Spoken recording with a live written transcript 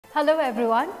Hello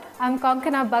everyone, I'm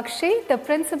Konkana Bakshi, the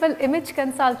Principal Image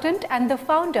Consultant and the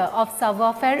founder of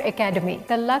Savoir-Faire Academy,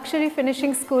 the luxury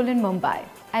finishing school in Mumbai,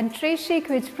 and trendy,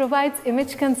 which provides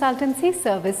image consultancy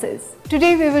services.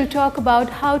 Today we will talk about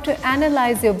how to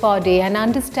analyze your body and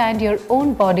understand your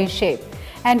own body shape,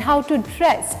 and how to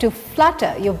dress to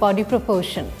flatter your body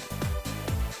proportion.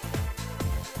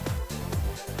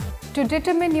 To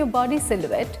determine your body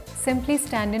silhouette, simply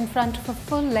stand in front of a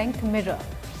full-length mirror,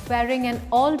 wearing an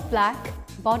all-black,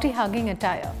 body-hugging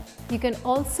attire. You can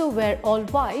also wear all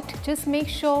white, just make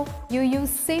sure you use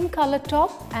same color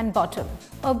top and bottom.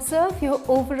 Observe your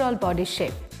overall body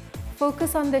shape.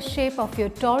 Focus on the shape of your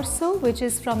torso, which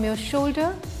is from your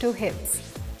shoulder to hips.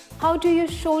 How do your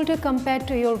shoulder compare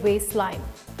to your waistline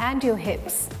and your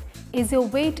hips? Is your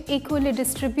weight equally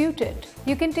distributed?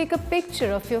 You can take a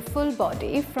picture of your full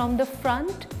body from the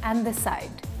front and the side,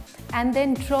 and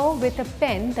then draw with a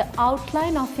pen the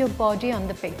outline of your body on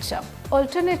the picture.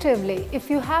 Alternatively, if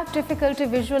you have difficulty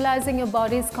visualizing your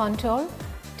body's contour,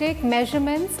 take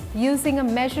measurements using a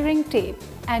measuring tape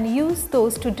and use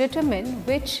those to determine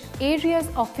which areas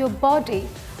of your body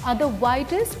are the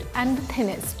widest and the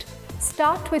thinnest.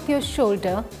 Start with your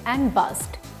shoulder and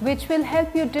bust, which will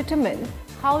help you determine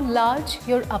how large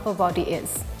your upper body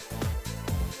is.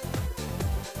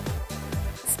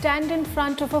 Stand in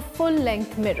front of a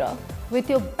full-length mirror with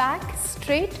your back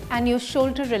straight and your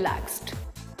shoulder relaxed.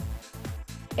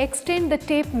 Extend the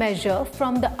tape measure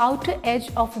from the outer edge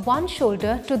of one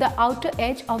shoulder to the outer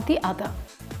edge of the other.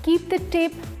 Keep the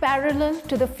tape parallel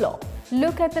to the floor.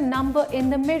 Look at the number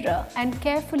in the mirror and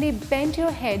carefully bend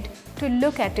your head to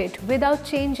look at it without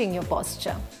changing your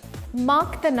posture.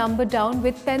 Mark the number down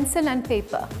with pencil and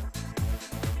paper.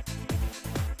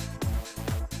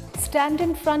 Stand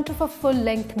in front of a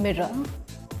full-length mirror.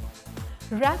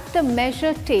 Wrap the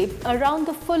measure tape around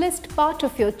the fullest part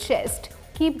of your chest.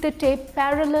 Keep the tape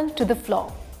parallel to the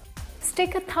floor.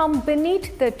 Stick a thumb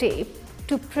beneath the tape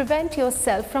to prevent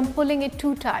yourself from pulling it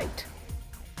too tight.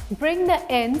 Bring the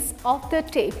ends of the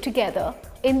tape together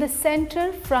in the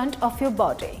center front of your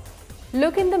body.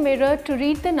 Look in the mirror to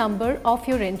read the number of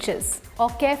your inches, or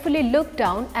carefully look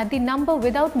down at the number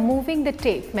without moving the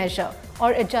tape measure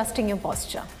or adjusting your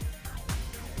posture.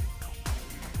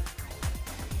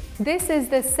 This is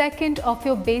the second of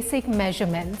your basic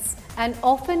measurements and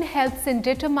often helps in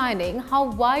determining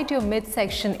how wide your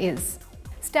midsection is.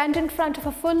 Stand in front of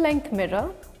a full-length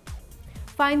mirror.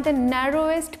 Find the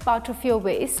narrowest part of your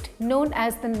waist, known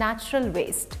as the natural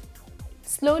waist.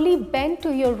 Slowly bend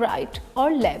to your right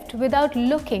or left without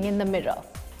looking in the mirror.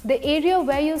 The area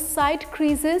where your side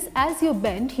creases as you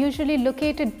bend, usually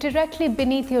located directly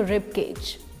beneath your rib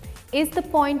cage, is the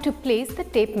point to place the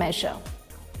tape measure.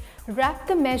 Wrap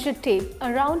the measure tape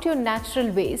around your natural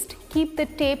waist. Keep the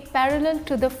tape parallel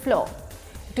to the floor.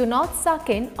 Do not suck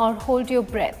in or hold your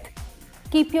breath.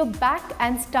 Keep your back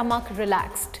and stomach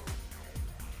relaxed.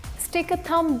 Stick a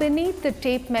thumb beneath the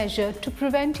tape measure to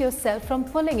prevent yourself from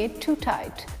pulling it too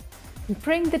tight.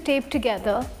 Bring the tape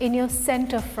together in your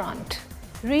center front.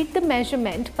 Read the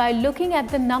measurement by looking at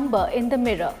the number in the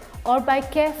mirror or by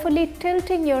carefully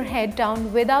tilting your head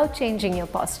down without changing your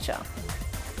posture.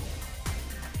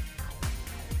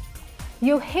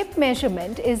 Your hip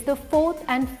measurement is the fourth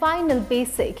and final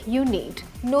basic you need.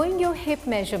 Knowing your hip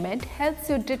measurement helps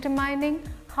you determining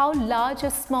how large or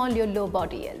small your low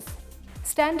body is.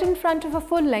 Stand in front of a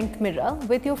full-length mirror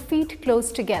with your feet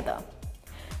close together.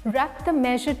 Wrap the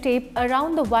measure tape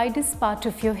around the widest part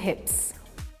of your hips.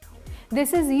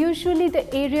 This is usually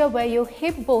the area where your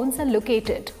hip bones are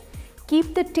located.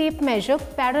 Keep the tape measure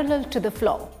parallel to the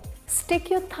floor. Stick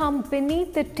your thumb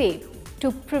beneath the tape to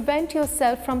prevent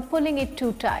yourself from pulling it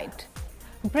too tight.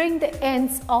 Bring the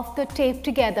ends of the tape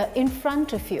together in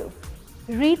front of you.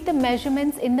 Read the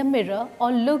measurements in the mirror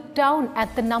or look down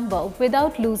at the number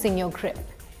without losing your grip.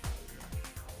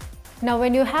 Now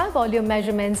when you have all your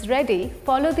measurements ready,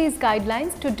 follow these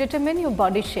guidelines to determine your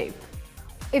body shape.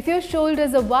 If your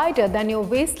shoulders are wider than your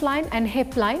waistline and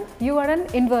hip line, you are an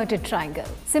inverted triangle.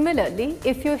 Similarly,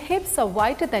 if your hips are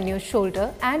wider than your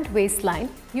shoulder and waistline,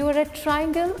 you are a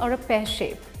triangle or a pear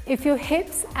shape. If your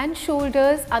hips and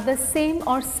shoulders are the same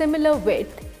or similar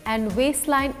width and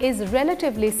waistline is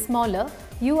relatively smaller,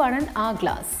 you are an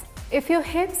hourglass. If your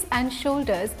hips and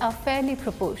shoulders are fairly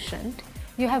proportioned,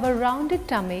 you have a rounded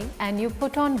tummy and you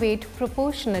put on weight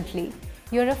proportionately,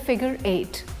 you're a figure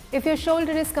 8. If your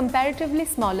shoulder is comparatively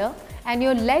smaller and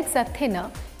your legs are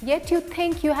thinner, yet you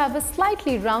think you have a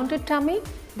slightly rounded tummy,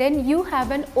 then you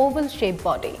have an oval-shaped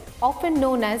body, often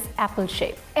known as apple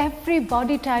shape. Every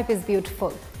body type is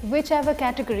beautiful, whichever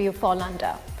category you fall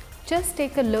under. Just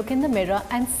take a look in the mirror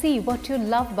and see what you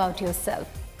love about yourself.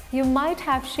 You might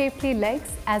have shapely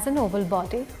legs as an oval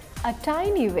body, a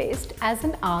tiny waist as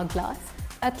an hourglass,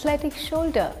 athletic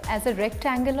shoulder as a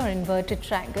rectangle or inverted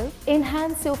triangle.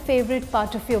 Enhance your favorite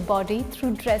part of your body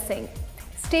through dressing.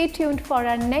 Stay tuned for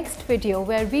our next video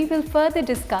where we will further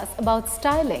discuss about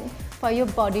styling for your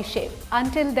body shape.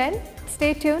 Until then,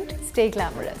 stay tuned, stay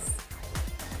glamorous.